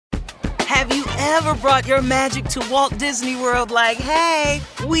Have you ever brought your magic to Walt Disney World like, hey,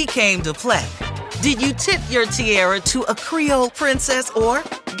 we came to play? Did you tip your tiara to a Creole princess or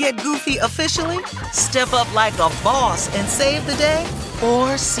get goofy officially? Step up like a boss and save the day?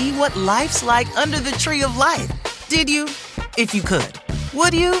 Or see what life's like under the tree of life? Did you? If you could.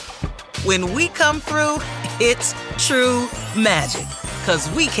 Would you? When we come through, it's true magic. 'Cause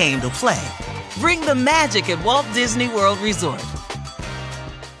we came to play. Bring the magic at Walt Disney World Resort.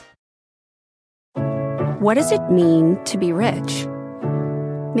 What does it mean to be rich?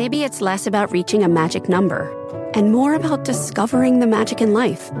 Maybe it's less about reaching a magic number and more about discovering the magic in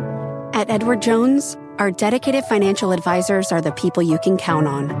life. At Edward Jones, our dedicated financial advisors are the people you can count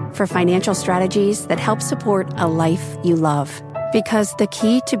on for financial strategies that help support a life you love. Because the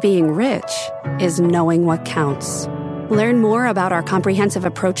key to being rich is knowing what counts. Learn more about our comprehensive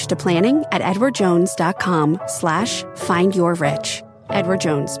approach to planning at edwardjones.com/findyourrich. Edward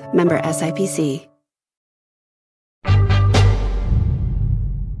Jones, member SIPC.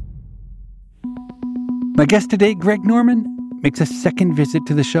 My guest today, Greg Norman, makes a second visit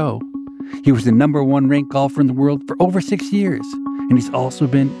to the show. He was the #1 ranked golfer in the world for over 6 years, and he's also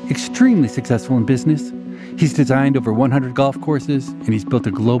been extremely successful in business. He's designed over 100 golf courses, and he's built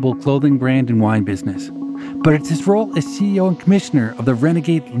a global clothing brand and wine business. But it's his role as CEO and commissioner of the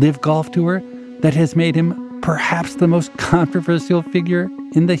Renegade Live Golf Tour that has made him perhaps the most controversial figure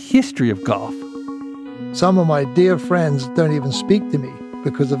in the history of golf. Some of my dear friends don't even speak to me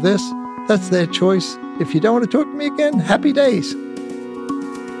because of this. That's their choice. If you don't want to talk to me again, happy days.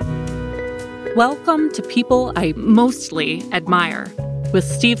 Welcome to People I Mostly Admire with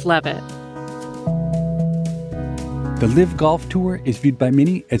Steve Levitt. The Live Golf Tour is viewed by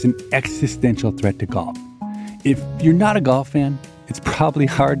many as an existential threat to golf. If you're not a golf fan, it's probably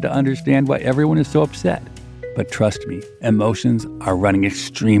hard to understand why everyone is so upset. But trust me, emotions are running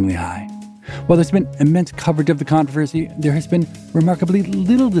extremely high. While there's been immense coverage of the controversy, there has been remarkably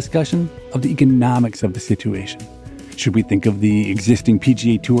little discussion of the economics of the situation. Should we think of the existing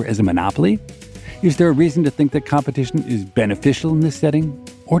PGA Tour as a monopoly? Is there a reason to think that competition is beneficial in this setting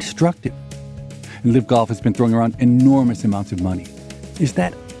or destructive? Live Golf has been throwing around enormous amounts of money. Is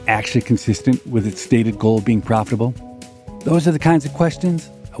that actually consistent with its stated goal of being profitable? Those are the kinds of questions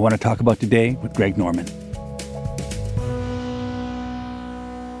I want to talk about today with Greg Norman.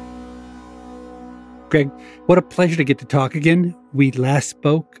 Greg, what a pleasure to get to talk again. We last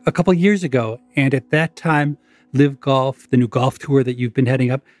spoke a couple years ago, and at that time, Live Golf, the new golf tour that you've been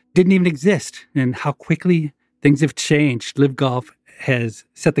heading up, didn't even exist. And how quickly things have changed. Live Golf has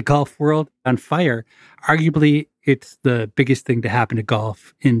set the golf world on fire. Arguably, it's the biggest thing to happen to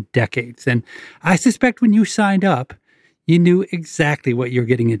golf in decades. And I suspect when you signed up, you knew exactly what you're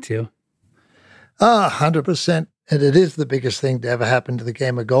getting into. 100%. And it is the biggest thing to ever happen to the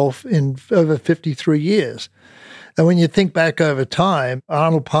game of golf in over 53 years. And when you think back over time,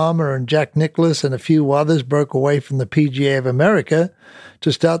 Arnold Palmer and Jack Nicklaus and a few others broke away from the PGA of America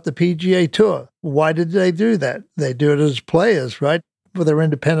to start the PGA Tour. Why did they do that? They do it as players, right? For their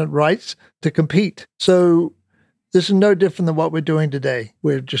independent rights to compete. So this is no different than what we're doing today.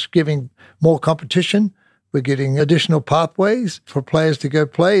 We're just giving more competition. We're getting additional pathways for players to go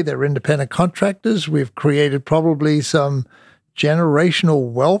play. They're independent contractors. We've created probably some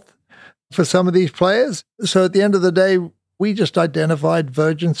generational wealth for some of these players. So at the end of the day, we just identified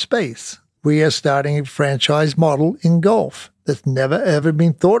virgin space. We are starting a franchise model in golf that's never, ever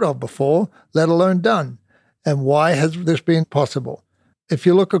been thought of before, let alone done. And why has this been possible? If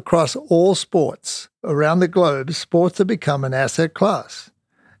you look across all sports around the globe, sports have become an asset class.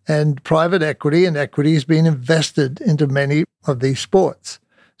 And private equity and equity has been invested into many of these sports.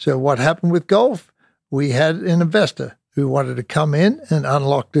 So what happened with golf? We had an investor who wanted to come in and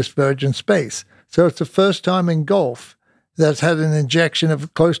unlock this virgin space. So it's the first time in golf that's had an injection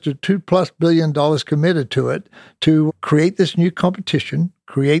of close to $2+ billion committed to it to create this new competition,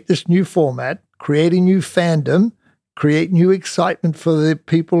 create this new format, create a new fandom, create new excitement for the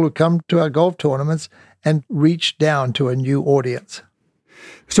people who come to our golf tournaments, and reach down to a new audience.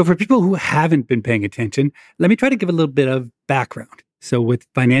 So for people who haven't been paying attention, let me try to give a little bit of background. So with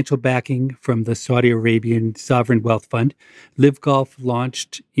financial backing from the Saudi Arabian Sovereign Wealth Fund, Live Golf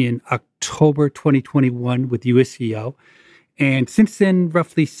launched in October 2021 with USCO. And since then,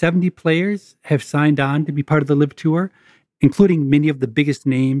 roughly 70 players have signed on to be part of the Live Tour, including many of the biggest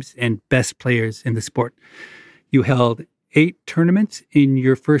names and best players in the sport. You held 8 tournaments in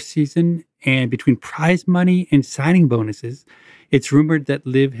your first season, and between prize money and signing bonuses, it's rumored that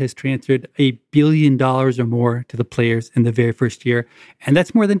Live has transferred $1 billion or more to the players in the very first year. And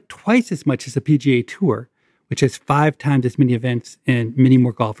that's more than twice as much as the PGA Tour, which has 5 times as many events and many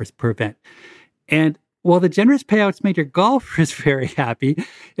more golfers per event. And while the generous payouts made your golfers very happy,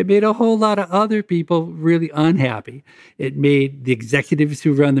 it made a whole lot of other people really unhappy. It made the executives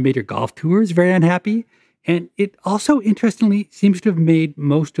who run the major golf tours very unhappy. And it also, interestingly, seems to have made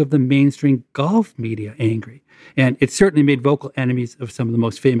most of the mainstream golf media angry. And it certainly made vocal enemies of some of the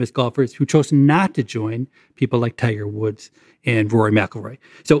most famous golfers who chose not to join, people like Tiger Woods and Rory McIlroy.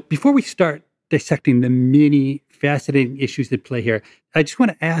 So before we start dissecting the many fascinating issues at play here, I just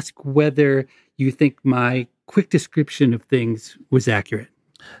want to ask whether you think my quick description of things was accurate.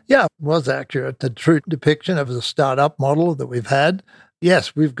 Yeah, it was accurate. The true depiction of the startup model that we've had.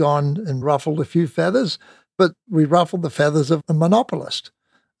 Yes, we've gone and ruffled a few feathers, but we ruffled the feathers of a monopolist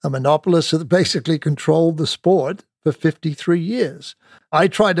that basically controlled the sport for 53 years. I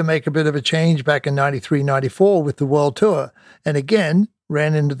tried to make a bit of a change back in 93, 94 with the World Tour, and again,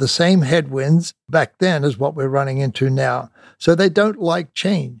 ran into the same headwinds back then as what we're running into now. So they don't like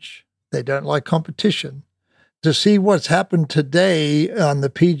change. They don't like competition. To see what's happened today on the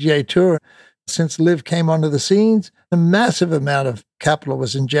PGA Tour, since LIV came onto the scenes, a massive amount of capital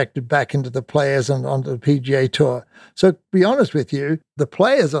was injected back into the players onto the PGA Tour. So to be honest with you, the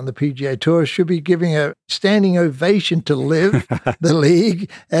players on the PGA Tour should be giving a standing ovation to LIV, the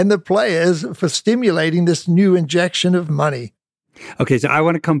league, and the players for stimulating this new injection of money. Okay, so I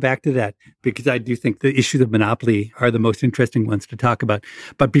want to come back to that because I do think the issues of monopoly are the most interesting ones to talk about.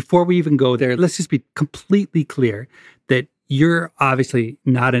 But before we even go there, let's just be completely clear that you're obviously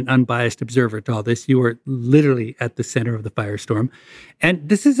not an unbiased observer to all this. You are literally at the center of the firestorm. And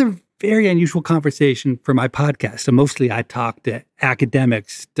this is a very unusual conversation for my podcast. So mostly I talk to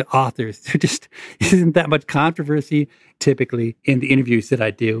academics, to authors. There just isn't that much controversy typically in the interviews that I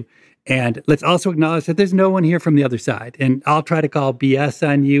do. And let's also acknowledge that there's no one here from the other side. And I'll try to call BS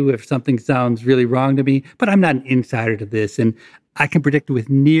on you if something sounds really wrong to me, but I'm not an insider to this. And I can predict with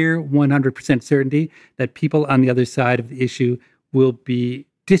near 100% certainty that people on the other side of the issue will be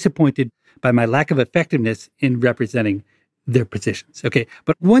disappointed by my lack of effectiveness in representing their positions. Okay.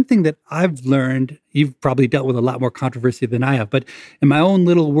 But one thing that I've learned, you've probably dealt with a lot more controversy than I have, but in my own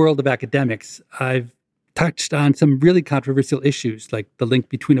little world of academics, I've touched on some really controversial issues like the link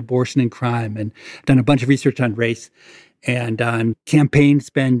between abortion and crime, and done a bunch of research on race and on campaign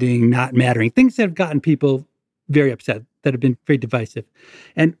spending not mattering, things that have gotten people very upset, that have been very divisive.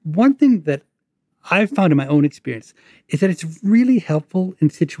 And one thing that I've found in my own experience is that it's really helpful in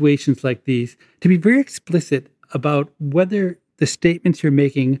situations like these to be very explicit about whether the statements you're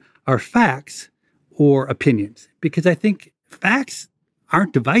making are facts or opinions, because I think facts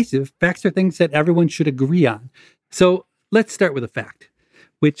aren't divisive. Facts are things that everyone should agree on. So let's start with a fact,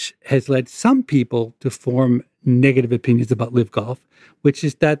 which has led some people to form negative opinions about LIV Golf, which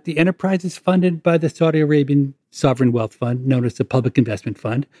is that the enterprise is funded by the Saudi Arabian Sovereign Wealth Fund, known as the Public Investment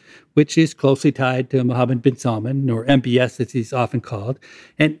Fund, which is closely tied to Mohammed bin Salman, or MBS as he's often called.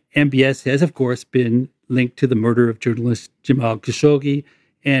 And MBS has, of course, been linked to the murder of journalist Jamal Khashoggi.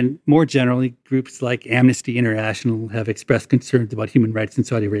 And more generally, groups like Amnesty International have expressed concerns about human rights in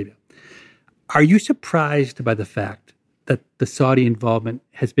Saudi Arabia. Are you surprised by the fact that the Saudi involvement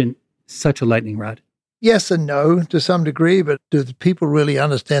has been such a lightning rod? Yes and no to some degree, but do the people really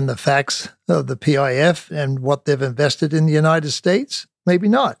understand the facts of the PIF and what they've invested in the United States? Maybe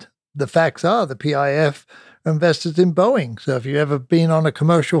not. The facts are the PIF invested in Boeing. So if you've ever been on a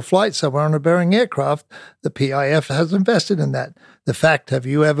commercial flight somewhere on a Boeing aircraft, the PIF has invested in that. The fact, have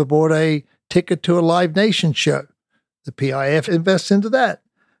you ever bought a ticket to a Live Nation show? The PIF invests into that.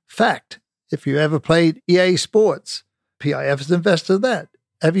 Fact, if you ever played EA Sports, PIF has invested in that.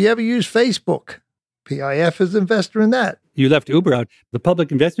 Have you ever used Facebook? PIF is an investor in that. You left Uber out. The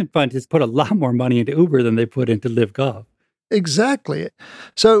Public Investment Fund has put a lot more money into Uber than they put into LIV Golf. Exactly.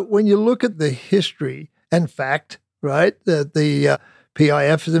 So when you look at the history and fact, right, the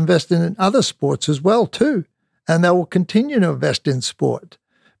PIF is investing in other sports as well, too. And they will continue to invest in sport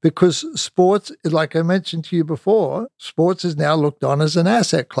because sports, like I mentioned to you before, sports is now looked on as an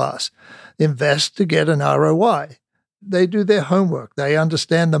asset class. Invest to get an ROI. They do their homework. They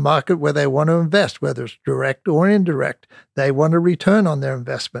understand the market where they want to invest, whether it's direct or indirect. They want a return on their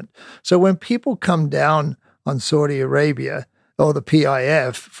investment. So when people come down on Saudi Arabia or the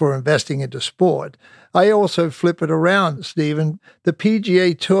PIF for investing into sport, I also flip it around, Stephen. The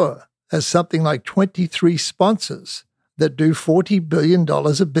PGA Tour has something like 23 sponsors that do $40 billion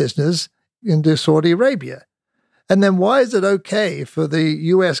of business into Saudi Arabia. And then why is it okay for the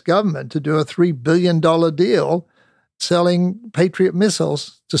U.S. government to do a $3 billion deal selling Patriot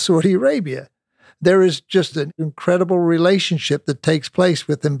missiles to Saudi Arabia? There is just an incredible relationship that takes place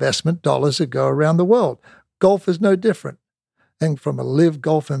with investment dollars that go around the world. Golf is no different. And from a live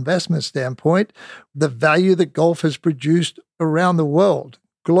golf investment standpoint, the value that golf has produced around the world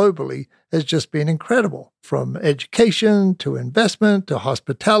globally has just been incredible. From education to investment to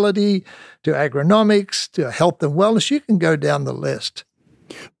hospitality to agronomics to health and wellness, you can go down the list.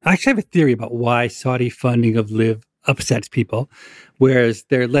 I actually have a theory about why Saudi funding of live upsets people, whereas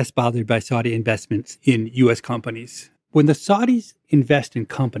they're less bothered by Saudi investments in U.S. companies. When the Saudis invest in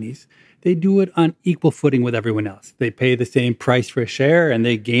companies, they do it on equal footing with everyone else. They pay the same price for a share, and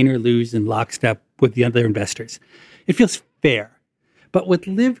they gain or lose in lockstep with the other investors. It feels fair. But with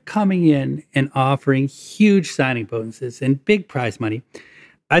Liv coming in and offering huge signing bonuses and big prize money,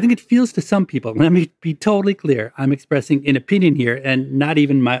 I think it feels to some people, let me be totally clear, I'm expressing an opinion here and not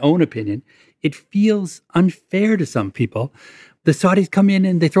even my own opinion. It feels unfair to some people. The Saudis come in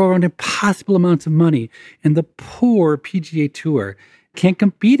and they throw around impossible amounts of money, and the poor PGA Tour can't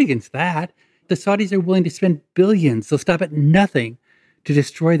compete against that. The Saudis are willing to spend billions. They'll stop at nothing to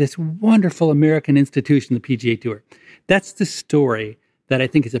destroy this wonderful American institution, the PGA Tour. That's the story that I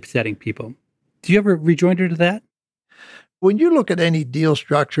think is upsetting people. Do you have a rejoinder to that? When you look at any deal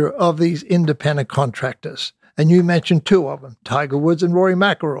structure of these independent contractors, and you mentioned two of them, Tiger Woods and Rory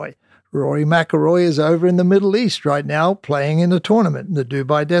McIlroy. Rory McIlroy is over in the Middle East right now playing in a tournament, in the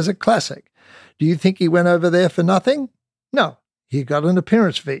Dubai Desert Classic. Do you think he went over there for nothing? No. He got an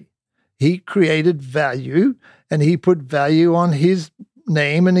appearance fee. He created value, and he put value on his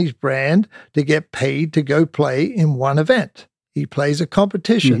name and his brand to get paid to go play in one event. He plays a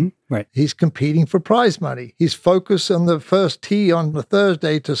competition. Mm-hmm. Right. He's competing for prize money. His focus on the first tee on the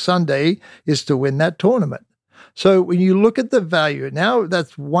Thursday to Sunday is to win that tournament. So when you look at the value, now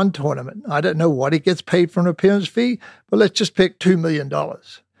that's one tournament. I don't know what he gets paid for an appearance fee, but let's just pick $2 million.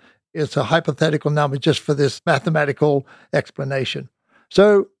 It's a hypothetical number just for this mathematical explanation.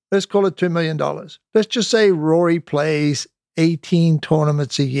 So let's call it $2 million. Let's just say Rory plays 18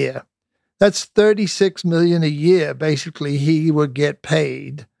 tournaments a year. That's $36 million a year, basically, he would get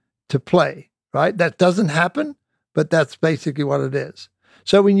paid to play, right? That doesn't happen, but that's basically what it is.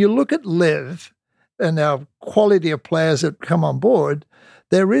 So when you look at Liv and our quality of players that come on board,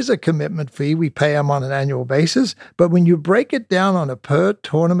 there is a commitment fee. We pay them on an annual basis. But when you break it down on a per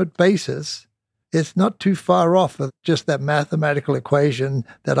tournament basis, it's not too far off of just that mathematical equation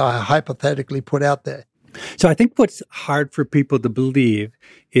that I hypothetically put out there. So I think what's hard for people to believe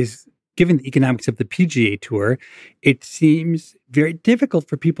is, given the economics of the PGA Tour, it seems very difficult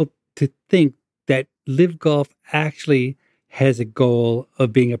for people to think that Liv Golf actually has a goal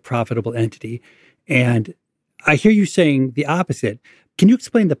of being a profitable entity. And I hear you saying the opposite. Can you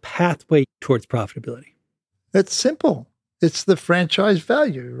explain the pathway towards profitability? It's simple. It's the franchise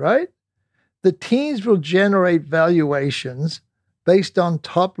value, right? The teams will generate valuations based on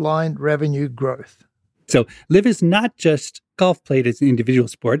top-line revenue growth. So Liv is not just golf played as an individual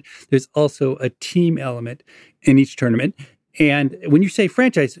sport. There's also a team element in each tournament. And when you say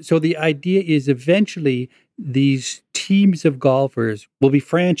franchise, so the idea is eventually these teams of golfers will be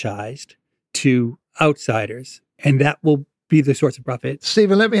franchised to outsiders, and that will be the source of profit.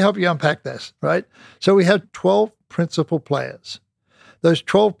 Stephen, let me help you unpack this, right? So we have 12 principal players. Those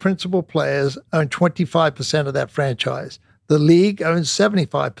 12 principal players own 25% of that franchise. The league owns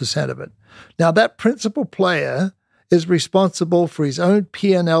 75% of it. Now, that principal player is responsible for his own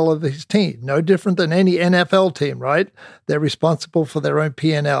P&L of his team, no different than any NFL team, right? They're responsible for their own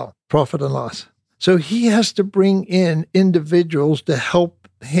P&L, profit and loss. So he has to bring in individuals to help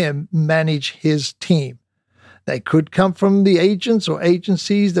him manage his team. They could come from the agents or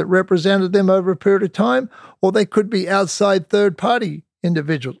agencies that represented them over a period of time, or they could be outside third-party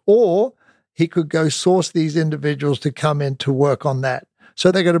individuals, or he could go source these individuals to come in to work on that.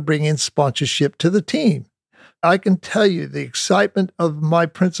 So they're going to bring in sponsorship to the team. I can tell you the excitement of my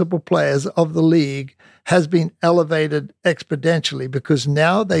principal players of the league has been elevated exponentially because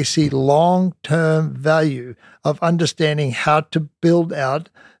now they see long-term value of understanding how to build out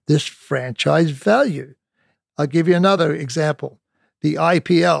this franchise value. I'll give you another example. The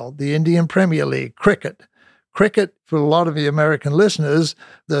IPL, the Indian Premier League, cricket. Cricket, for a lot of the American listeners,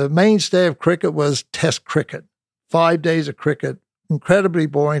 the mainstay of cricket was Test cricket. 5 days of cricket, incredibly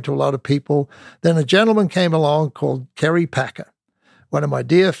boring to a lot of people. Then a gentleman came along called Kerry Packer, one of my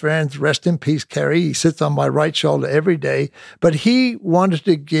dear friends. Rest in peace, Kerry. He sits on my right shoulder every day. But he wanted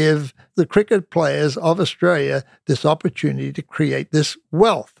to give the cricket players of Australia this opportunity to create this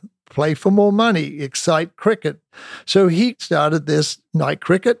wealth, play for more money, excite cricket. So he started this night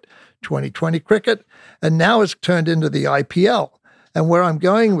cricket, 2020 cricket, and now it's turned into the IPL. And where I'm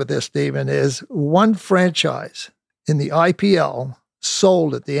going with this, Stephen, is one franchise in the IPL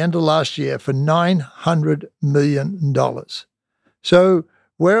sold at the end of last year for $900 million. So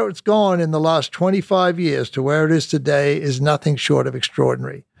where it's gone in the last 25 years to where it is today is nothing short of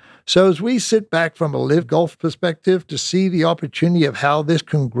extraordinary. So as we sit back from a live golf perspective to see the opportunity of how this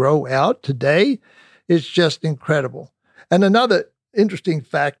can grow out today, it's just incredible. And another interesting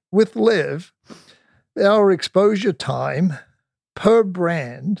fact with live, our exposure time per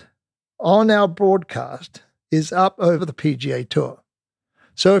brand on our broadcast is up over the PGA Tour.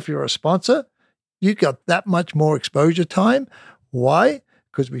 So if you're a sponsor, you got that much more exposure time. Why?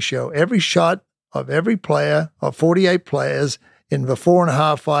 Because we show every shot of every player, of 48 players, in the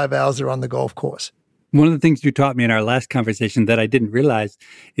 4.5, 5 hours they're on the golf course. One of the things you taught me in our last conversation that I didn't realize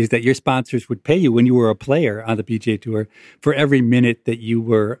is that your sponsors would pay you when you were a player on the PGA Tour for every minute that you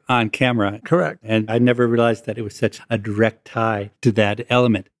were on camera. Correct. And I never realized that it was such a direct tie to that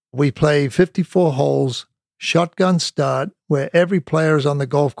element. We play 54 holes, shotgun start, where every player is on the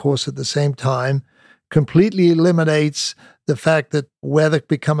golf course at the same time, completely eliminates the fact that weather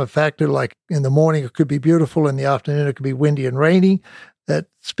become a factor. Like in the morning, it could be beautiful. In the afternoon, it could be windy and rainy. That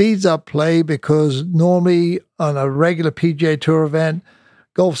speeds up play because normally on a regular PGA Tour event,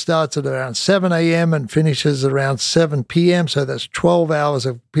 golf starts at around 7 a.m. and finishes around 7 p.m. So that's 12 hours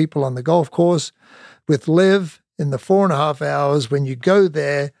of people on the golf course. With live, in the 4.5 hours, when you go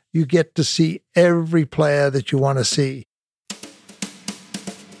there, you get to see every player that you want to see.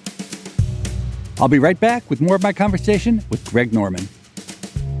 I'll be right back with more of my conversation with Greg Norman.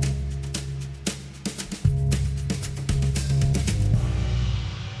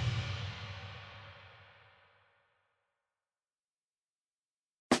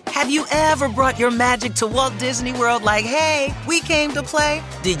 Have you ever brought your magic to Walt Disney World like, hey, we came to play?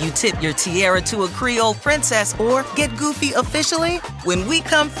 Did you tip your tiara to a Creole princess or get goofy officially? When we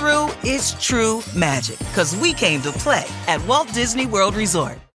come through, it's true magic, because we came to play at Walt Disney World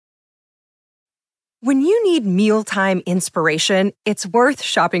Resort. When you need mealtime inspiration, it's worth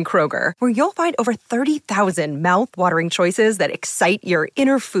shopping Kroger, where you'll find over 30,000 mouth-watering choices that excite your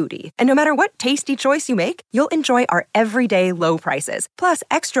inner foodie. And no matter what tasty choice you make, you'll enjoy our everyday low prices, plus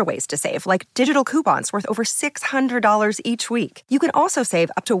extra ways to save, like digital coupons worth over $600 each week. You can also save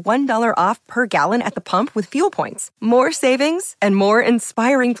up to $1 off per gallon at the pump with fuel points. More savings and more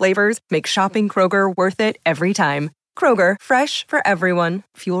inspiring flavors make shopping Kroger worth it every time. Kroger, fresh for everyone.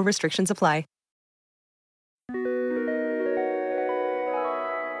 Fuel restrictions apply.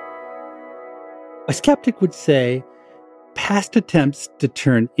 A skeptic would say past attempts to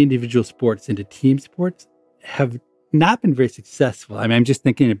turn individual sports into team sports have not been very successful. I mean, I'm just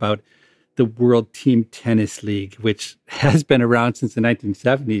thinking about the World Team Tennis League, which has been around since the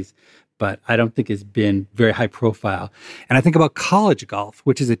 1970s, but I don't think has been very high profile. And I think about college golf,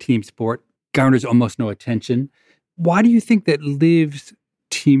 which is a team sport, garners almost no attention. Why do you think that LIV's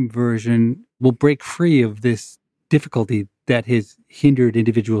team version will break free of this difficulty that has hindered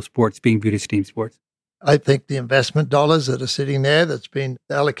individual sports being viewed as team sports? I think the investment dollars that are sitting there that's been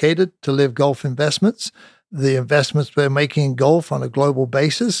allocated to LIV Golf Investments, the investments we're making in golf on a global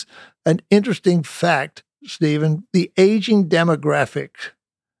basis. An interesting fact, Stephen, the aging demographic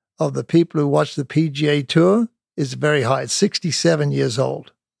of the people who watch the PGA Tour is very high. It's 67 years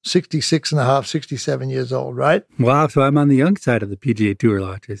old, 66 and a half, 67 years old, right? Wow, so I'm on the young side of the PGA Tour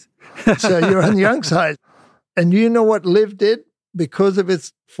launches. So you're on the young side. And you know what LIV did? Because of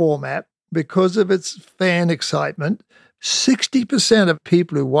its format, because of its fan excitement, 60% of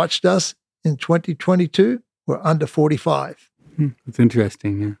people who watched us in 2022 were under 45. That's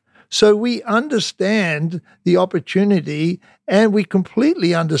interesting, yeah. So we understand the opportunity, and we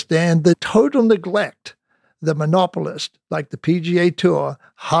completely understand the total neglect, the monopolist, like the PGA Tour,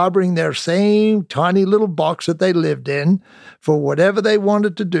 harboring their same tiny little box that they lived in for whatever they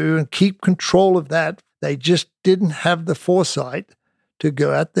wanted to do and keep control of that. They just didn't have the foresight to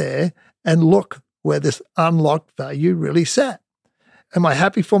go out there and look where this unlocked value really sat. Am I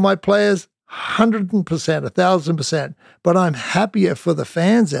happy for my players? 100%, 1,000%. But I'm happier for the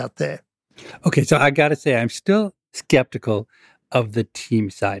fans out there. Okay, so I got to say, I'm still skeptical of the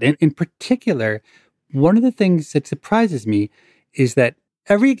team side. And in particular, one of the things that surprises me is that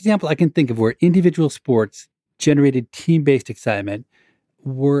every example I can think of where individual sports generated team-based excitement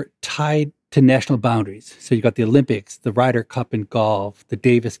were tied to national boundaries. So you got the Olympics, the Ryder Cup in golf, the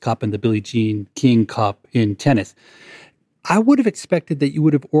Davis Cup and the Billie Jean King Cup in tennis. I would have expected that you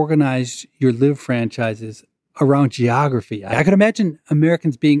would have organized your LIV franchises around geography. I could imagine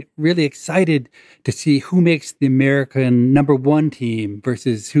Americans being really excited to see who makes the American number one team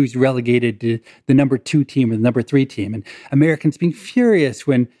versus who's relegated to the number two team or the number three team. And Americans being furious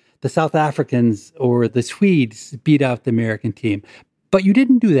when the South Africans or the Swedes beat out the American team. But you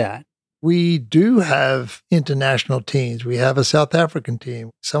didn't do that. We do have international teams. We have a South African team.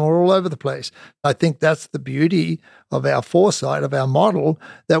 Some are all over the place. I think that's the beauty of our foresight, of our model,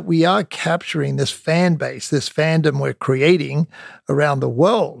 that we are capturing this fan base, this fandom we're creating around the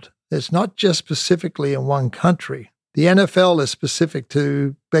world. It's not just specifically in one country. The NFL is specific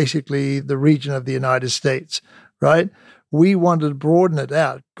to basically the region of the United States, right? We wanted to broaden it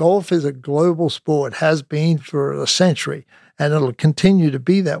out. Golf is a global sport, has been for a century, and it'll continue to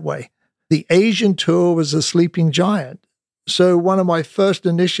be that way. The Asian Tour was a sleeping giant. So one of my first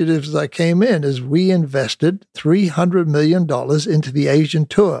initiatives as I came in is we invested $300 million into the Asian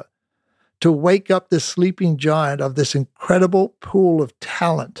Tour to wake up this sleeping giant of this incredible pool of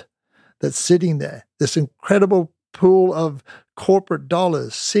talent that's sitting there, this incredible pool of corporate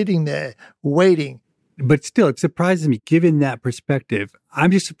dollars sitting there waiting. But still, it surprises me, given that perspective.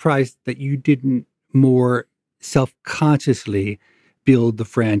 I'm just surprised that you didn't more self-consciously build the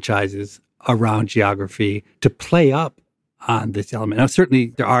franchises around geography to play up on this element. Now,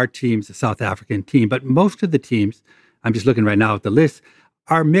 certainly there are teams, a South African team, but most of the teams, I'm just looking right now at the list,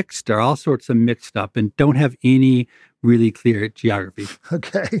 are mixed, are all sorts of mixed up and don't have any really clear geography.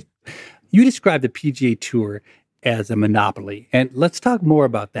 Okay. You described the PGA Tour as a monopoly. And let's talk more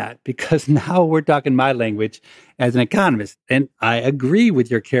about that, because now we're talking my language as an economist. And I agree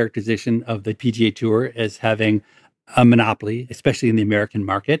with your characterization of the PGA Tour as having a monopoly, especially in the American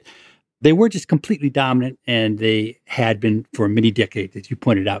market. They were just completely dominant, and they had been for many decades, as you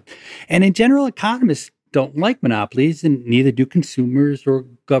pointed out. And in general, economists don't like monopolies, and neither do consumers or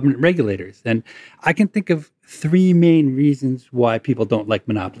government regulators. And I can think of three main reasons why people don't like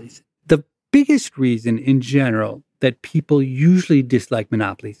monopolies. The biggest reason in general that people usually dislike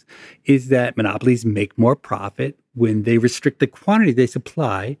monopolies is that monopolies make more profit when they restrict the quantity they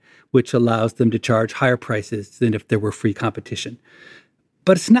supply, which allows them to charge higher prices than if there were free competition.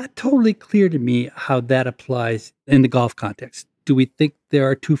 But it's not totally clear to me how that applies in the golf context. Do we think there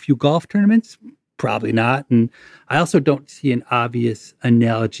are too few golf tournaments? Probably not. And I also don't see an obvious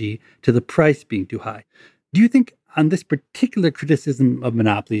analogy to the price being too high. Do you think on this particular criticism of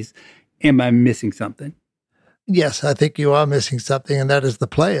monopolies, am I missing something? Yes, I think you are missing something, and that is the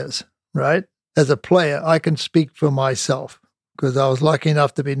players, right? As a player, I can speak for myself because I was lucky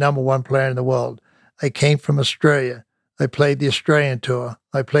enough to be number one player in the world. I came from Australia. I played the Australian Tour.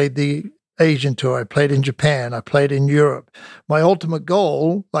 I played the Asian Tour. I played in Japan. I played in Europe. My ultimate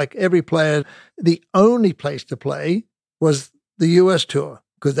goal, like every player, the only place to play was the US Tour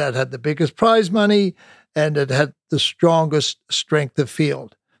because that had the biggest prize money and it had the strongest strength of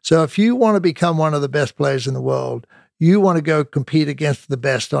field. So if you want to become one of the best players in the world, you want to go compete against the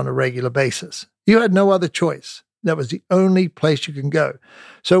best on a regular basis. You had no other choice. That was the only place you can go.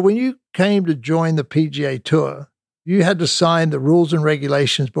 So when you came to join the PGA Tour, you had to sign the rules and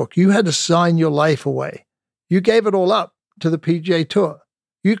regulations book. You had to sign your life away. You gave it all up to the PGA Tour.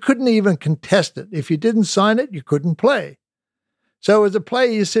 You couldn't even contest it. If you didn't sign it, you couldn't play. So as a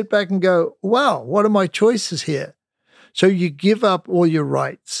player, you sit back and go, wow, what are my choices here? So you give up all your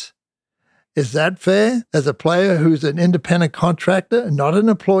rights. Is that fair? As a player who's an independent contractor, not an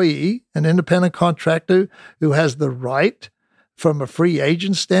employee, an independent contractor who has the right from a free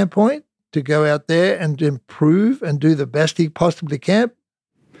agent standpoint to go out there and improve and do the best he possibly can?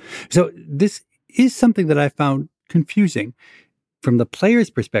 So this is something that I found confusing. From the player's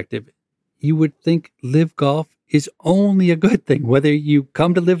perspective, you would think LIV Golf is only a good thing, whether you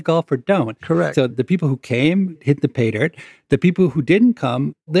come to LIV Golf or don't. Correct. So the people who came hit the pay dirt. The people who didn't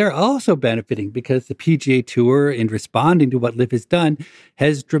come, they're also benefiting because the PGA Tour, in responding to what LIV has done,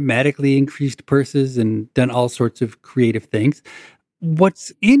 has dramatically increased purses and done all sorts of creative things.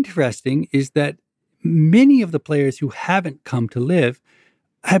 What's interesting is that many of the players who haven't come to LIV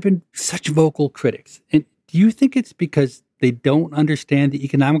have been such vocal critics. And do you think it's because they don't understand the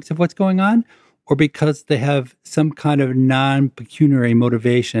economics of what's going on, or because they have some kind of non-pecuniary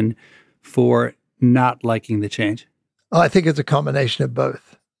motivation for not liking the change? I think it's a combination of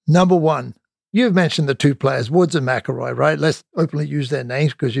both. Number one, you've mentioned the two players, Woods and McIlroy, right? Let's openly use their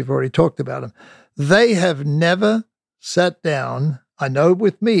names because you've already talked about them. They have never sat down. I know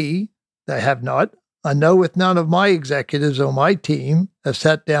with me, they have not. I know with none of my executives or my team have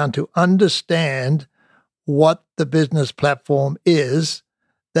sat down to understand what the business platform is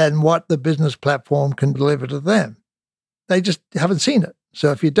than what the business platform can deliver to them. They just haven't seen it.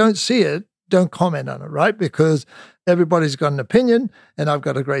 So if you don't see it, don't comment on it, right? Because everybody's got an opinion, and I've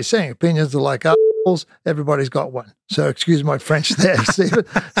got a great saying, opinions are like apples, everybody's got one. So excuse my French there, Stephen.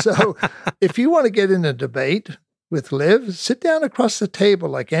 So if you want to get in a debate, with LIV, sit down across the table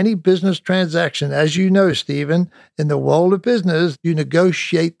like any business transaction. As you know, Stephen, in the world of business, you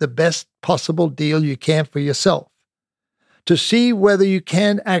negotiate the best possible deal you can for yourself to see whether you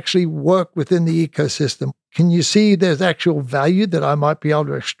can actually work within the ecosystem. Can you see there's actual value that I might be able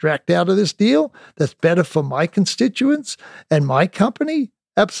to extract out of this deal that's better for my constituents and my company?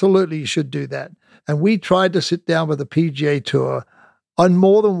 Absolutely, you should do that. And we tried to sit down with the PGA Tour on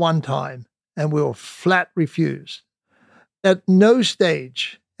more than one time, and we were flat refused. At no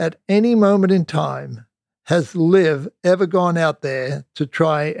stage, at any moment in time, has LIV ever gone out there to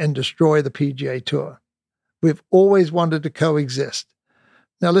try and destroy the PGA Tour. We've always wanted to coexist.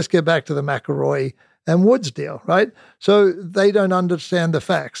 Now let's get back to the McIlroy and Woods deal, right? So they don't understand the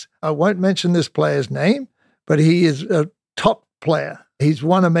facts. I won't mention this player's name, but he is a top player. He's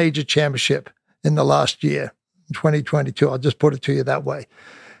won a major championship in the last year, 2022. I'll just put it to you that way.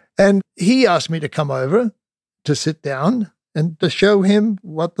 And he asked me to come over to sit down and to show him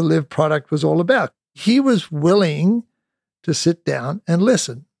what the LIV product was all about. He was willing to sit down and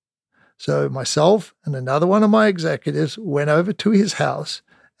listen. So myself and another one of my executives went over to his house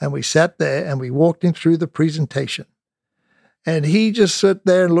and we sat there and we walked him through the presentation. And he just sat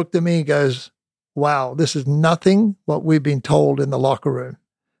there and looked at me and goes, wow, this is nothing what we've been told in the locker room.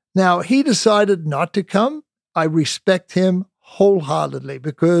 Now, he decided not to come. I respect him wholeheartedly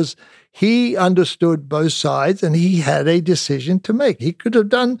because he understood both sides and he had a decision to make. He could have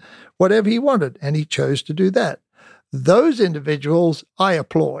done whatever he wanted and he chose to do that. Those individuals, I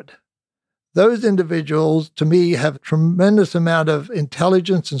applaud. Those individuals, to me, have a tremendous amount of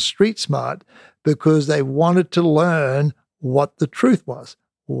intelligence and street smart because they wanted to learn what the truth was.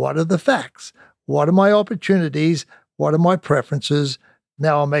 What are the facts? What are my opportunities? What are my preferences?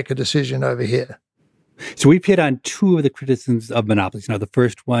 Now I'll make a decision over here. So we've hit on two of the criticisms of monopolies. Now, the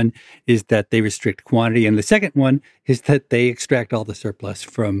first one is that they restrict quantity, and the second one is that they extract all the surplus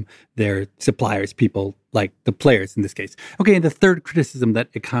from their suppliers, people like the players in this case. Okay, and the third criticism that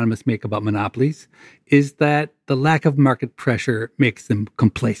economists make about monopolies is that the lack of market pressure makes them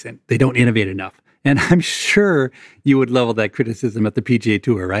complacent. They don't innovate enough. And I'm sure you would level that criticism at the PGA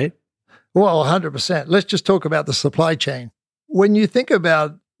Tour, right? Well, 100%. Let's just talk about the supply chain. When you think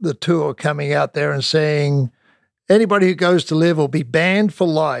about the tour coming out there and saying anybody who goes to LIV will be banned for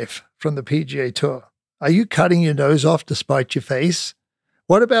life from the PGA Tour, are you cutting your nose off to spite your face?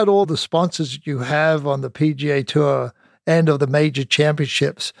 What about all the sponsors you have on the PGA Tour and of the major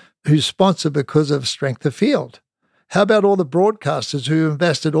championships who sponsor because of strength of field? How about all the broadcasters who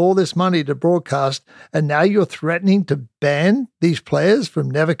invested all this money to broadcast and now you're threatening to ban these players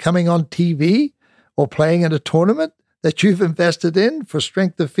from never coming on TV or playing in a tournament that you've invested in for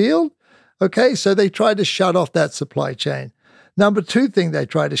strength of field? Okay, so they tried to shut off that supply chain. Number two thing they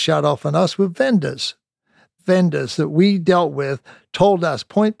tried to shut off on us were vendors. Vendors that we dealt with told us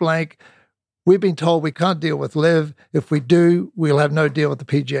point blank, we've been told we can't deal with LIV. If we do, we'll have no deal with the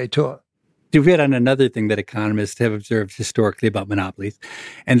PGA Tour. You've hit on another thing that economists have observed historically about monopolies,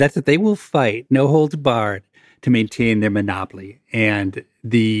 and that's that they will fight, no holds barred, to maintain their monopoly. And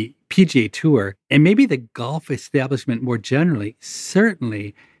the PGA Tour, and maybe the golf establishment more generally,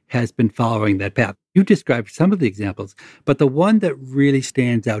 certainly has been following that path. You described some of the examples, but the one that really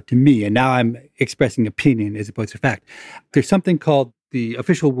stands out to me, and now I'm expressing opinion as opposed to fact, there's something called the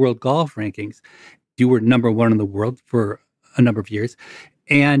official World Golf Rankings. You were number one in the world for a number of years.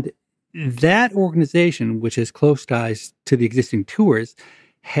 And that organization, which has close ties to the existing tours,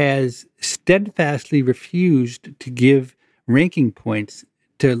 has steadfastly refused to give ranking points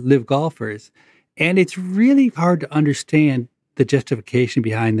to LIV golfers. And it's really hard to understand the justification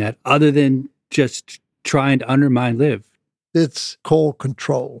behind that other than just trying to undermine LIV. It's called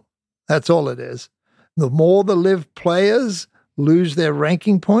control. That's all it is. The more the LIV players lose their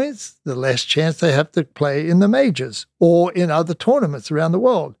ranking points, the less chance they have to play in the majors or in other tournaments around the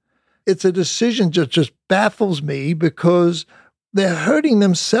world. It's a decision that just baffles me because they're hurting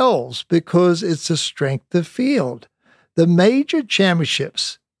themselves because it's a strength of field. The major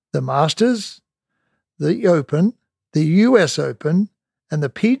championships, the Masters, the Open, the US Open, and the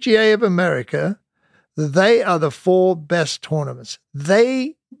PGA of America, they are the four best tournaments.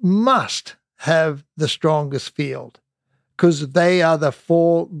 They must have the strongest field because they are the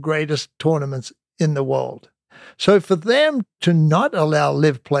four greatest tournaments in the world. So for them to not allow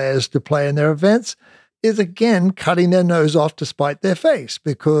LIV players to play in their events is, again, cutting their nose off to spite their face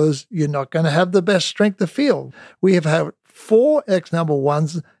because you're not going to have the best strength of field. We have had 4 number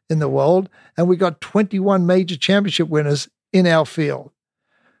ones in the world, and we got 21 major championship winners in our field.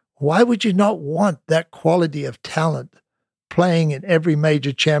 Why would you not want that quality of talent playing in every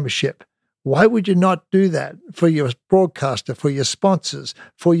major championship Why would you not do that for your broadcaster, for your sponsors,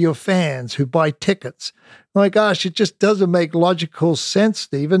 for your fans who buy tickets? My gosh, it just doesn't make logical sense,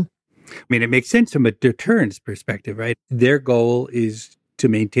 Stephen. I mean, it makes sense from a deterrence perspective, right? Their goal is to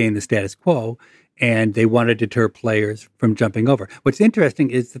maintain the status quo, and they want to deter players from jumping over. What's interesting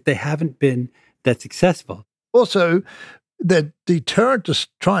is that they haven't been that successful. Also, the deterrent to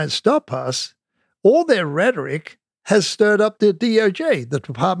try and stop us, all their rhetoric has stirred up the DOJ, the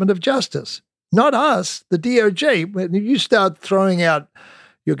Department of Justice. Not us, the DOJ. When you start throwing out,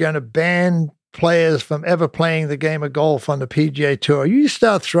 you're going to ban players from ever playing the game of golf on the PGA Tour, you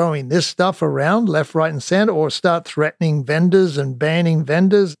start throwing this stuff around left, right, and center, or start threatening vendors and banning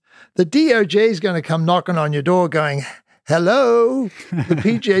vendors, the DOJ is going to come knocking on your door going, hello, the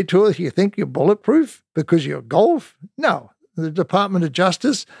PGA Tour, you think you're bulletproof because you're golf? No. The Department of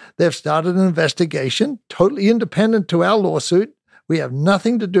Justice, they've started an investigation, totally independent to our lawsuit. We have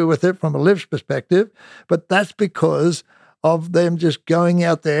nothing to do with it from a LIV's perspective, but that's because of them just going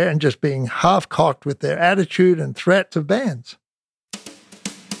out there and just being half-cocked with their attitude and threats of bans.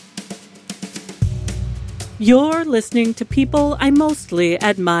 You're listening to People I Mostly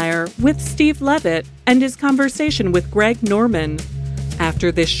Admire with Steve Levitt and his conversation with Greg Norman.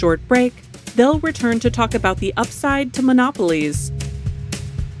 After this short break, they'll return to talk about the upside to monopolies.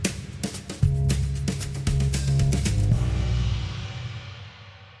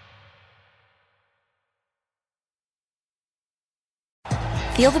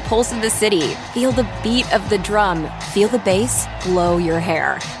 Feel the pulse of the city. Feel the beat of the drum. Feel the bass blow your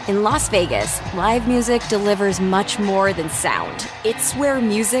hair. In Las Vegas, live music delivers much more than sound. It's where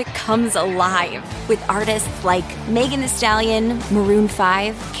music comes alive with artists like Megan Thee Stallion, Maroon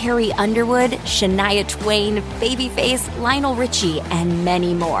 5, Carrie Underwood, Shania Twain, Babyface, Lionel Richie, and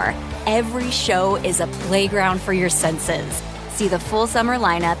many more. Every show is a playground for your senses. See the full summer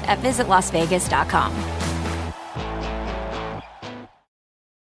lineup at visitlasvegas.com.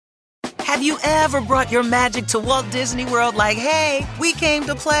 Have you ever brought your magic to Walt Disney World like, hey, we came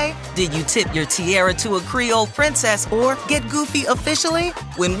to play? Did you tip your tiara to a Creole princess or get goofy officially?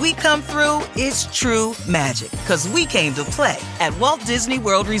 When we come through, it's true magic, because we came to play at Walt Disney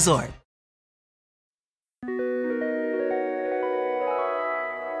World Resort.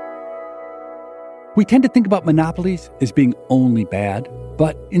 We tend to think about monopolies as being only bad,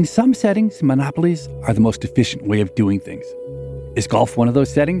 but in some settings, monopolies are the most efficient way of doing things. Is golf one of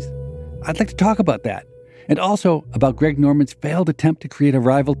those settings? I'd like to talk about that, and also about Greg Norman's failed attempt to create a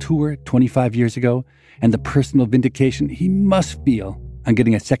rival tour 25 years ago and the personal vindication he must feel on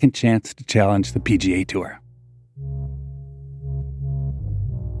getting a second chance to challenge the PGA Tour.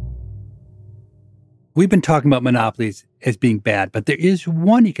 We've been talking about monopolies as being bad, but there is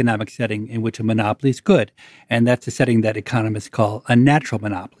one economic setting in which a monopoly is good, and that's a setting that economists call a natural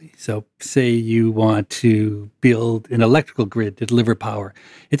monopoly. So say you want to build an electrical grid to deliver power.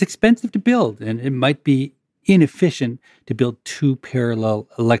 It's expensive to build, and it might be inefficient to build two parallel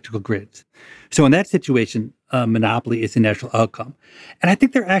electrical grids. So in that situation, a monopoly is a natural outcome. And I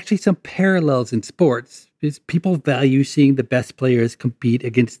think there are actually some parallels in sports, because people value seeing the best players compete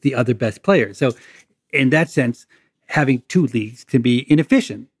against the other best players. So in that sense, having two leagues can be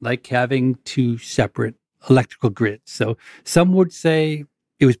inefficient, like having two separate electrical grids. So some would say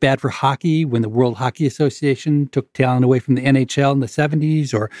it was bad for hockey when the World Hockey Association took talent away from the NHL in the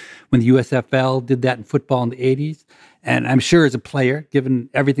 70s, or when the USFL did that in football in the 80s. And I'm sure as a player, given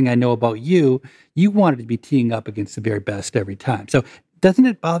everything I know about you, you wanted to be teeing up against the very best every time. So doesn't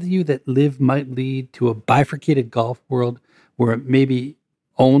it bother you that LIV might lead to a bifurcated golf world where maybe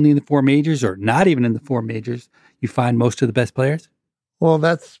only in the four majors, or not even in the four majors, you find most of the best players? Well,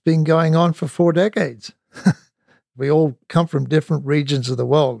 that's been going on for 4 decades. We all come from different regions of the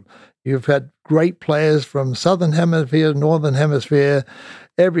world. You've had great players from Southern Hemisphere, Northern Hemisphere,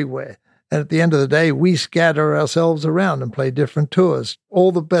 everywhere. And at the end of the day, we scatter ourselves around and play different tours.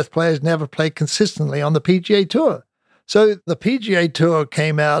 All the best players never play consistently on the PGA Tour. So the PGA Tour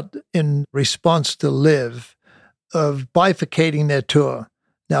came out in response to LIV of bifurcating their tour.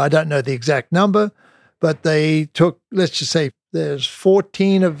 Now, I don't know the exact number, but they took, let's just say, there's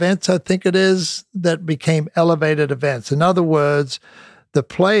 14 events, I think it is, that became elevated events. In other words, the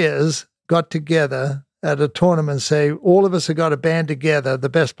players got together at a tournament and say, all of us have got to band together, the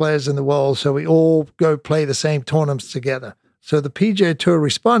best players in the world, so we all go play the same tournaments together. So the PGA Tour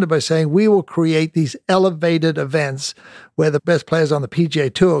responded by saying, we will create these elevated events where the best players on the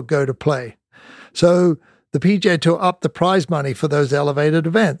PGA Tour go to play. So the PGA Tour upped the prize money for those elevated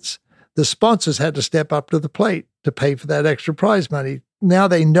events. The sponsors had to step up to the plate to pay for that extra prize money. Now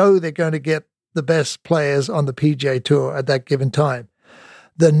they know they're going to get the best players on the PGA Tour at that given time.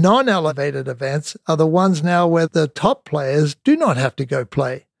 The non-elevated events are the ones now where the top players do not have to go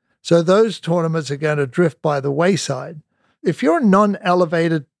play. So those tournaments are going to drift by the wayside. If you're a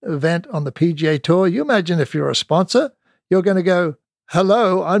non-elevated event on the PGA Tour, you imagine if you're a sponsor, you're going to go,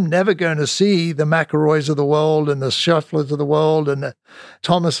 hello, I'm never going to see the McIlroys of the world and the Schefflers of the world and the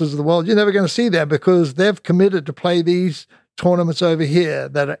Thomases of the world. You're never going to see them because they've committed to play these tournaments over here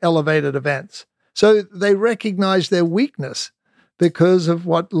that are elevated events. So they recognize their weakness because of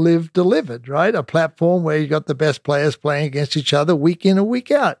what LIV delivered, right? A platform where you got the best players playing against each other week in and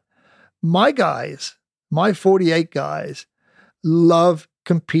week out. My guys, my 48 guys, love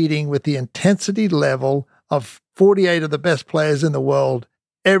competing with the intensity level of 48 of the best players in the world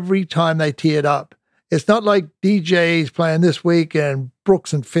every time they tee it up. It's not like DJ's playing this week and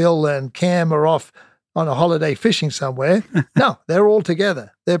Brooks and Phil and Cam are off on a holiday fishing somewhere. No, they're all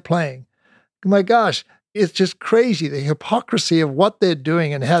together. They're playing. My gosh, it's just crazy. The hypocrisy of what they're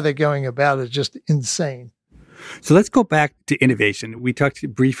doing and how they're going about it is just insane. So let's go back to innovation. We talked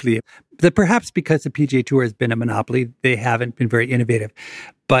briefly that perhaps because the PGA Tour has been a monopoly, they haven't been very innovative.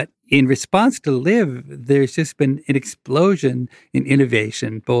 But in response to LIV, there's just been an explosion in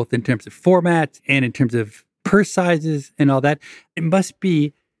innovation, both in terms of formats and in terms of purse sizes and all that. It must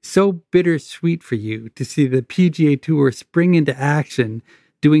be so bittersweet for you to see the PGA Tour spring into action,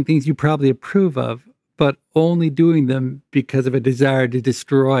 doing things you probably approve of, but only doing them because of a desire to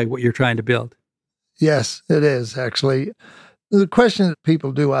destroy what you're trying to build. Yes, it is, actually. The question that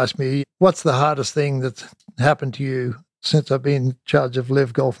people do ask me, what's the hardest thing that's happened to you since I've been in charge of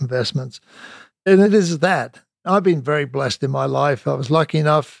LIV Golf Investments? And it is that. I've been very blessed in my life. I was lucky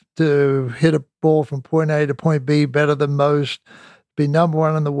enough to hit a ball from point A to point B better than most, be number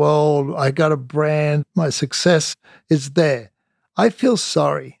one in the world. I got a brand. My success is there. I feel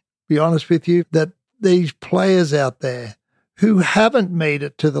sorry, be honest with you, that these players out there who haven't made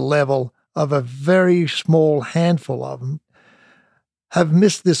it to the level of a very small handful of them have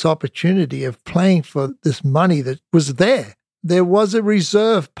missed this opportunity of playing for this money that was there. There was a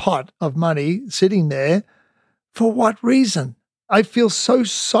reserve pot of money sitting there. For what reason? I feel so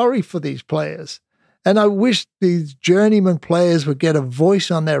sorry for these players. And I wish these journeyman players would get a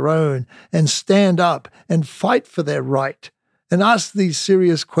voice on their own and stand up and fight for their right and ask these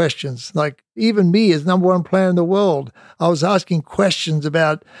serious questions. Like even me as number one player in the world, I was asking questions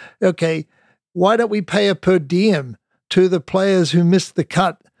about, okay, why don't we pay a per diem to the players who missed the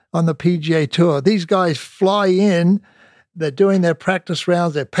cut on the PGA Tour? These guys fly in, they're doing their practice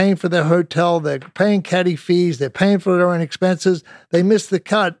rounds, they're paying for their hotel, they're paying caddy fees, they're paying for their own expenses. They miss the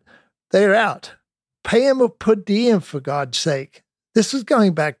cut, they're out. Pay them a per diem, for God's sake. This is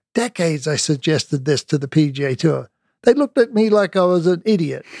going back decades. I suggested this to the PGA Tour. They looked at me like I was an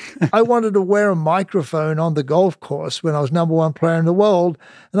idiot. I wanted to wear a microphone on the golf course when I was number one player in the world.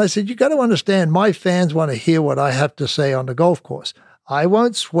 And I said, you got to understand, my fans want to hear what I have to say on the golf course. I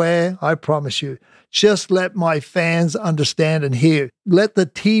won't swear, I promise you. Just let my fans understand and hear. Let the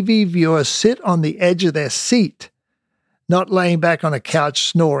TV viewer sit on the edge of their seat, not laying back on a couch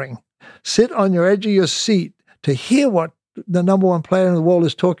snoring. Sit on your edge of your seat to hear what the number one player in the world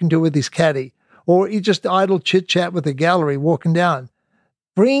is talking to with his caddy. Or you just idle chit-chat with the gallery walking down.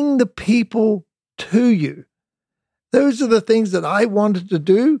 Bring the people to you. Those are the things that I wanted to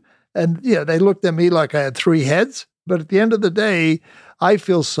do. And, yeah, they looked at me like I had three heads. But at the end of the day, I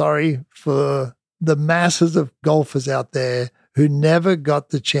feel sorry for the masses of golfers out there who never got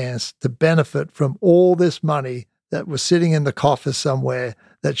the chance to benefit from all this money that was sitting in the coffers somewhere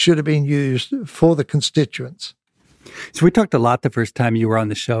that should have been used for the constituents. So we talked a lot the first time you were on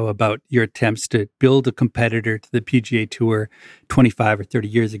the show about your attempts to build a competitor to the PGA Tour 25 or 30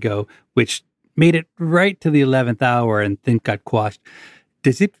 years ago, which made it right to the 11th hour and then got quashed.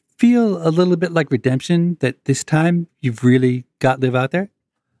 Does it feel a little bit like redemption that this time you've really got LIV out there?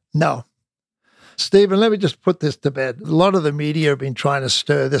 No. Stephen, let me just put this to bed. A lot of the media have been trying to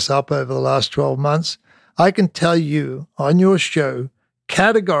stir this up over the last 12 months. I can tell you on your show,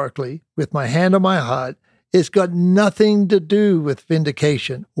 categorically, with my hand on my heart, it's got nothing to do with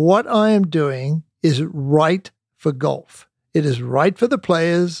vindication. What I am doing is right for golf. It is right for the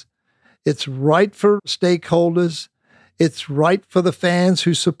players. It's right for stakeholders. It's right for the fans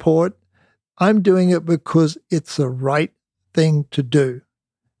who support. I'm doing it because it's the right thing to do.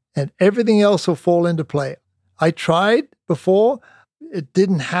 And everything else will fall into play. I tried before. It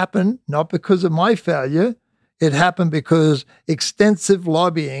didn't happen, not because of my failure. It happened because extensive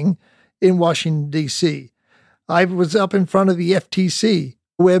lobbying in Washington, D.C. I was up in front of the FTC,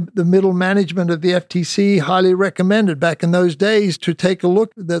 where the middle management of the FTC highly recommended back in those days to take a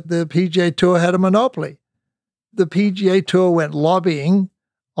look that the PGA Tour had a monopoly. The PGA Tour went lobbying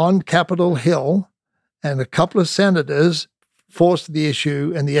on Capitol Hill, and a couple of senators forced the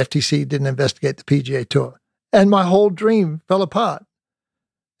issue, and the FTC didn't investigate the PGA Tour. And my whole dream fell apart.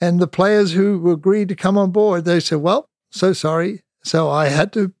 And the players who agreed to come on board, they said, well, so sorry. So I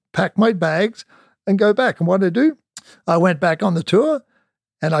had to pack my bags and go back. And what did I do? I went back on the tour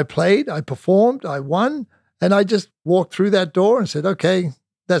and I played, I performed, I won, and I just walked through that door and said, okay,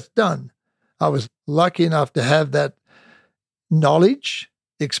 that's done. I was lucky enough to have that knowledge,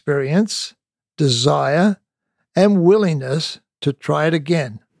 experience, desire, and willingness to try it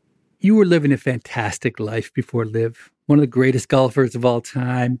again. You were living a fantastic life before LIV, one of the greatest golfers of all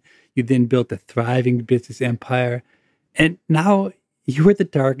time. You then built a thriving business empire. And now you were the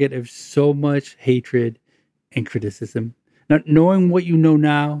target of so much hatred and criticism. Now, knowing what you know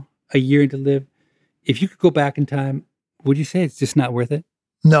now, a year into LIV, if you could go back in time, would you say it's just not worth it?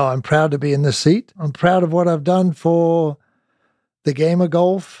 No, I'm proud to be in this seat. I'm proud of what I've done for the game of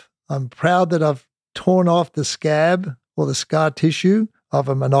golf. I'm proud that I've torn off the scab or the scar tissue of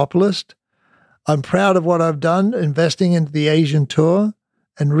a monopolist. I'm proud of what I've done investing into the Asian Tour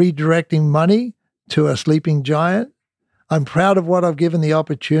and redirecting money to a sleeping giant. I'm proud of what I've given the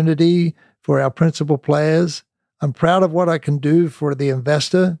opportunity for our principal players. I'm proud of what I can do for the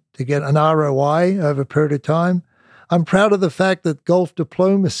investor to get an ROI over a period of time. I'm proud of the fact that golf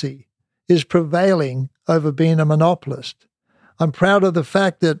diplomacy is prevailing over being a monopolist. I'm proud of the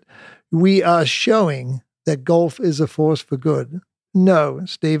fact that we are showing that golf is a force for good. No,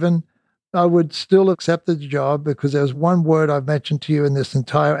 Stephen, I would still accept the job because there's one word I've mentioned to you in this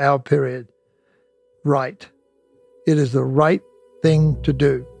entire hour period. Right. It is the right thing to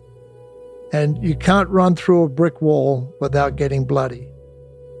do. And you can't run through a brick wall without getting bloody.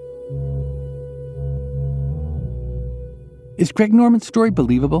 Is Greg Norman's story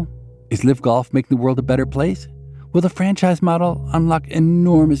believable? Is LIV Golf making the world a better place? Will the franchise model unlock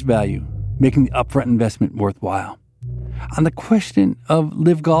enormous value, making the upfront investment worthwhile? On the question of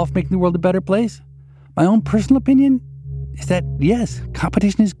LIV Golf making the world a better place, my own personal opinion is that, yes,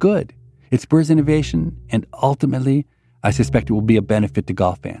 competition is good. It spurs innovation, and ultimately, I suspect it will be a benefit to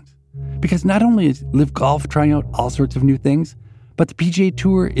golf fans. Because not only is LIV Golf trying out all sorts of new things, but the PGA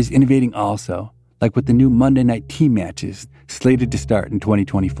Tour is innovating also, like with the new Monday night team matches slated to start in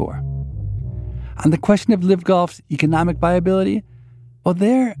 2024. On the question of LIV Golf's economic viability, well,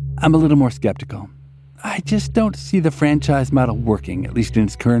 there, I'm a little more skeptical. I just don't see the franchise model working, at least in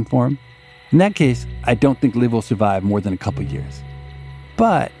its current form. In that case, I don't think LIV will survive more than a couple years.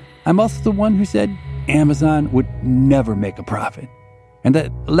 But I'm also the one who said Amazon would never make a profit, and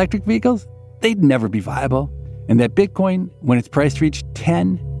that electric vehicles, they'd never be viable, and that Bitcoin, when its price reached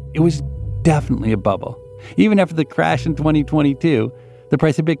 10, it was definitely a bubble. Even after the crash in 2022, the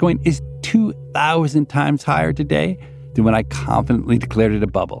price of Bitcoin is 2,000 times higher today than when I confidently declared it a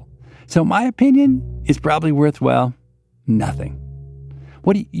bubble. So my opinion is probably worth, well, nothing.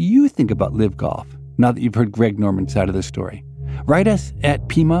 What do you think about LIV Golf now that you've heard Greg Norman's side of the story? Write us at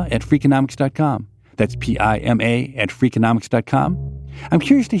pima@freakonomics.com. That's PIMA at freakonomics.com. I'm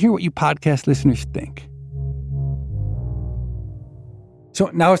curious to hear what you podcast listeners think. So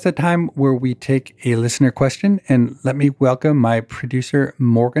now it's the time where we take a listener question, and let me welcome my producer,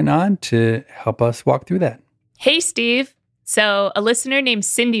 Morgan, on to help us walk through that. Hey, Steve. So a listener named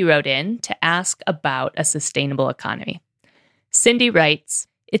Cindy wrote in to ask about a sustainable economy. Cindy writes,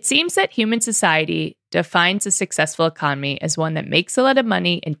 "It seems that human society defines a successful economy as one that makes a lot of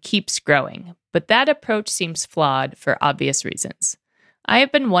money and keeps growing, but that approach seems flawed for obvious reasons. I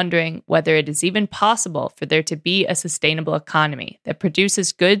have been wondering whether it is even possible for there to be a sustainable economy that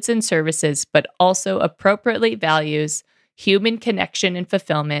produces goods and services, but also appropriately values human connection and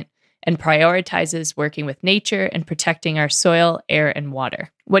fulfillment and prioritizes working with nature and protecting our soil, air, and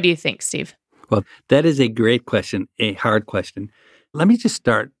water." What do you think, Steve? Well, that is a great question, a hard question. Let me just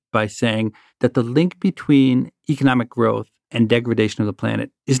start by saying that the link between economic growth and degradation of the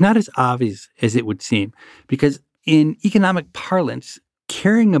planet is not as obvious as it would seem, because in economic parlance,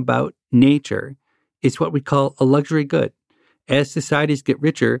 caring about nature is what we call a luxury good. As societies get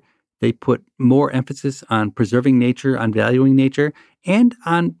richer, they put more emphasis on preserving nature, on valuing nature, and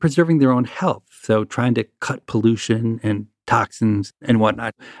on preserving their own health. So trying to cut pollution and toxins and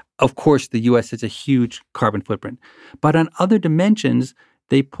whatnot. Of course, the U.S. has a huge carbon footprint. But on other dimensions,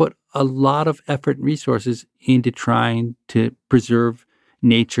 they put a lot of effort and resources into trying to preserve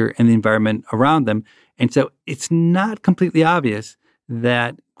nature and the environment around them. And so it's not completely obvious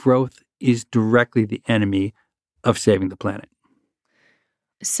that growth is directly the enemy of saving the planet.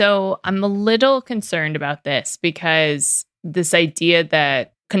 So I'm a little concerned about this because this idea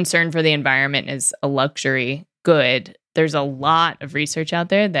that concern for the environment is a luxury good there's a lot of research out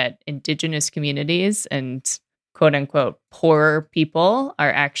there that indigenous communities and quote unquote poorer people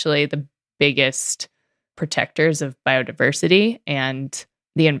are actually the biggest protectors of biodiversity and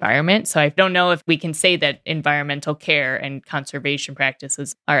the environment. So I don't know if we can say that environmental care and conservation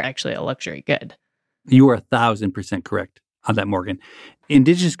practices are actually a luxury good. You are 1,000% correct on that, Morgan.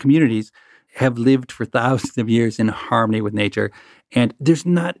 Indigenous communities have lived for thousands of years in harmony with nature. And there's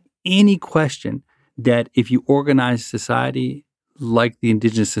not any question that if you organize society like the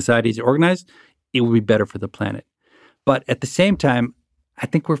indigenous societies are organized, it will be better for the planet. But at the same time, I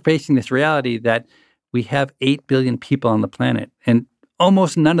think we're facing this reality that we have 8 billion people on the planet, and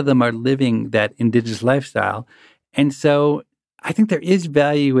almost none of them are living that indigenous lifestyle. And so I think there is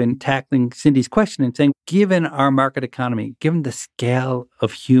value in tackling Cindy's question and saying, given our market economy, given the scale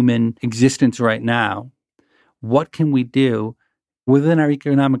of human existence right now, what can we do within our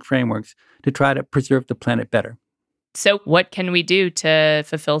economic frameworks to try to preserve the planet better? So what can we do to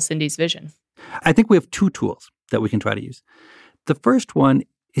fulfill Cindy's vision? I think we have 2 tools that we can try to use. The first one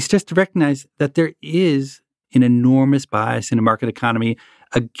is just to recognize that there is an enormous bias in a market economy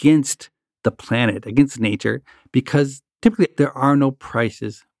against the planet, against nature, because typically there are no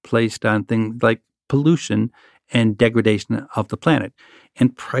prices placed on things like pollution and degradation of the planet.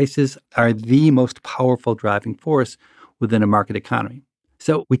 And prices are the most powerful driving force within a market economy.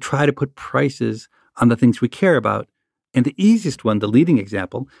 So we try to put prices on the things we care about. And the easiest one, the leading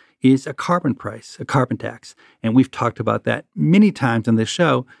example, is a carbon price, a carbon tax. And we've talked about that many times on this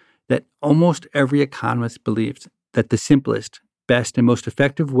show, that almost every economist believes that the simplest, best, and most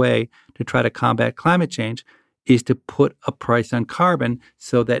effective way to try to combat climate change is to put a price on carbon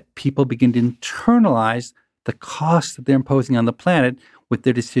so that people begin to internalize the costs that they're imposing on the planet with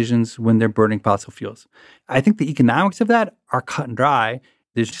their decisions when they're burning fossil fuels. I think the economics of that are cut and dry.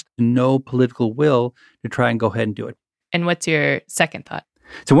 There's just no political will to try and go ahead and do it. And what's your second thought?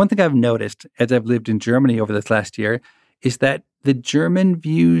 So one thing I've noticed as I've lived in Germany over this last year is that the German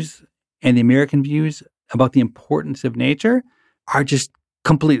views and the American views about the importance of nature are just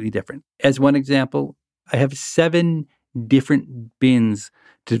completely different. As one example, I have 7 different bins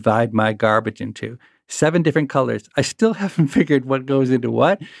to divide my garbage into, 7 different colors. I still haven't figured what goes into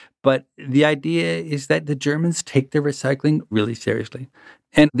what, but the idea is that the Germans take their recycling really seriously.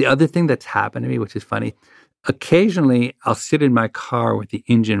 And the other thing that's happened to me, which is funny, occasionally I'll sit in my car with the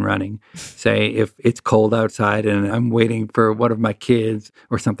engine running, say if it's cold outside and I'm waiting for one of my kids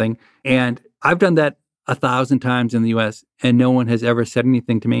or something. And I've done that 1,000 times in the US and no one has ever said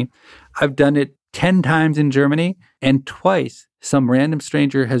anything to me. I've done it 10 times in Germany, and twice some random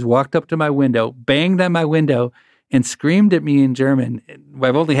stranger has walked up to my window, banged on my window, and screamed at me in German.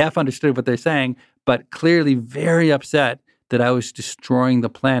 I've only half understood what they're saying, but clearly very upset that I was destroying the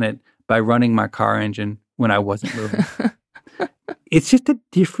planet by running my car engine when I wasn't moving. It's just a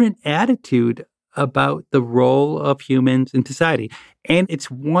different attitude about the role of humans in society. And it's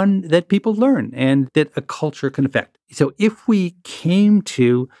one that people learn and that a culture can affect. So if we came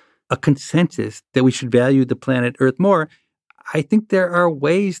to a consensus that we should value the planet Earth more, I think there are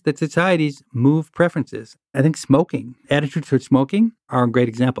ways that societies move preferences. I think smoking, attitudes toward smoking are a great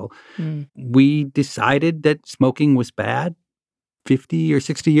example. We decided that smoking was bad 50 or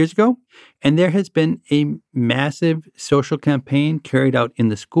 60 years ago, and there has been a massive social campaign carried out in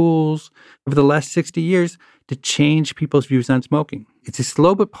the schools over the last 60 years to change people's views on smoking. It's a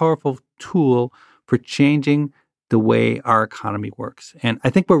slow but powerful tool for changing the way our economy works. And I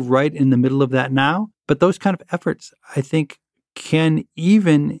think we're right in the middle of that now. But those kind of efforts, I think, can,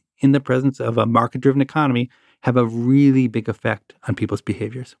 even in the presence of a market-driven economy, have a really big effect on people's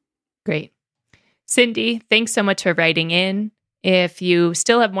behaviors. Great. Cindy, thanks so much for writing in. If you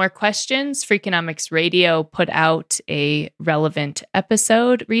still have more questions, Freakonomics Radio put out a relevant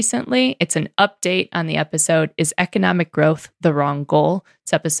episode recently. It's an update on the episode, Is Economic Growth the Wrong Goal?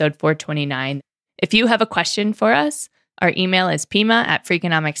 It's episode 429. If you have a question for us, our email is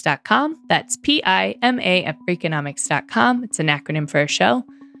pima@freakonomics.com. That's PIMA@freakonomics.com. It's an acronym for our show.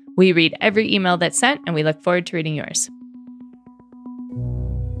 We read every email that's sent, and we look forward to reading yours.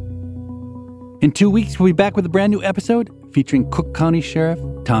 In 2 weeks, we'll be back with a brand new episode featuring Cook County Sheriff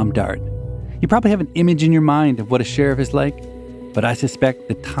Tom Dart. You probably have an image in your mind of what a sheriff is like, but I suspect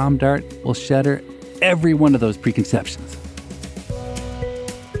that Tom Dart will shatter every one of those preconceptions.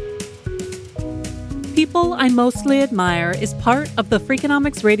 People I Mostly Admire is part of the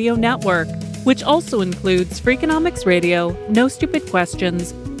Freakonomics Radio Network, which also includes Freakonomics Radio, No Stupid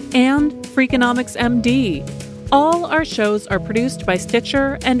Questions, and Freakonomics MD. All our shows are produced by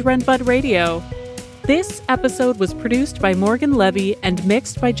Stitcher and Renbud Radio. This episode was produced by Morgan Levy and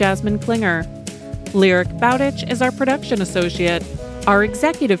mixed by Jasmine Klinger. Lyric Bowditch is our production associate. Our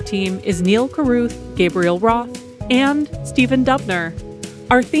executive team is Neil Carruth, Gabriel Roth, and Stephen Dubner.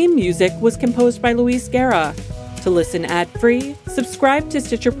 Our theme music was composed by Luis Guerra. To listen ad-free, subscribe to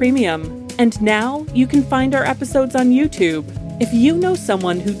Stitcher Premium. And now you can find our episodes on YouTube. If you know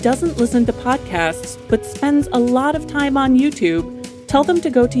someone who doesn't listen to podcasts but spends a lot of time on YouTube, tell them to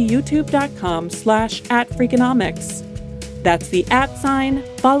go to youtube.com/@Freakonomics. That's the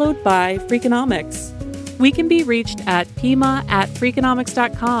 @ followed by Freakonomics. We can be reached at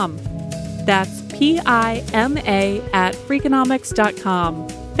pima@freakonomics.com. That's PIMA@freakonomics.com.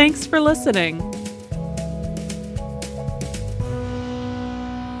 Thanks for listening.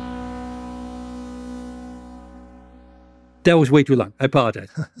 That was way too long. I apologize.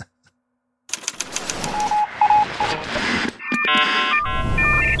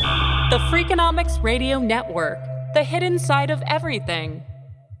 The Freakonomics Radio Network, the hidden side of everything.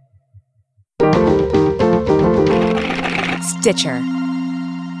 Stitcher.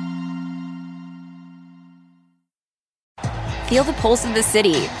 Feel the pulse of the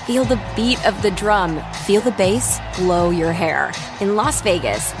city. Feel the beat of the drum. Feel the bass blow your hair. In Las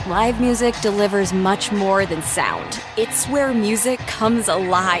Vegas, live music delivers much more than sound. It's where music comes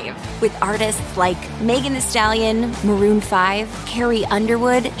alive. With artists like Megan Thee Stallion, Maroon 5, Carrie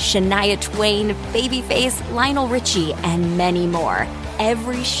Underwood, Shania Twain, Babyface, Lionel Richie, and many more.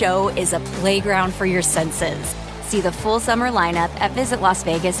 Every show is a playground for your senses. See the full summer lineup at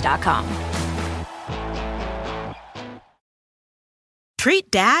visitlasvegas.com.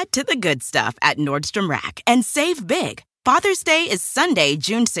 Treat Dad to the good stuff at Nordstrom Rack and save big. Father's Day is Sunday,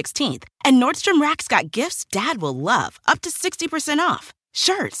 June 16th, and Nordstrom Rack's got gifts Dad will love, up to 60% off.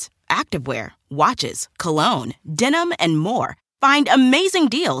 Shirts, activewear, watches, cologne, denim, and more. Find amazing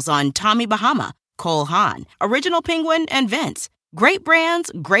deals on Tommy Bahama, Cole Haan, Original Penguin, and Vince. Great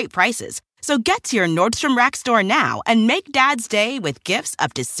brands, great prices. So get to your Nordstrom Rack store now and make Dad's Day with gifts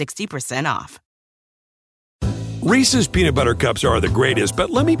up to 60% off. Reese's peanut butter cups are the greatest, but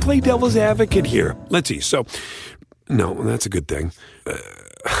let me play devil's advocate here. Let's see. So, no, that's a good thing.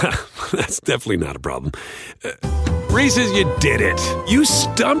 That's definitely not a problem. Reese's, you did it. You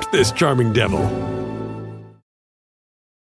stumped this charming devil.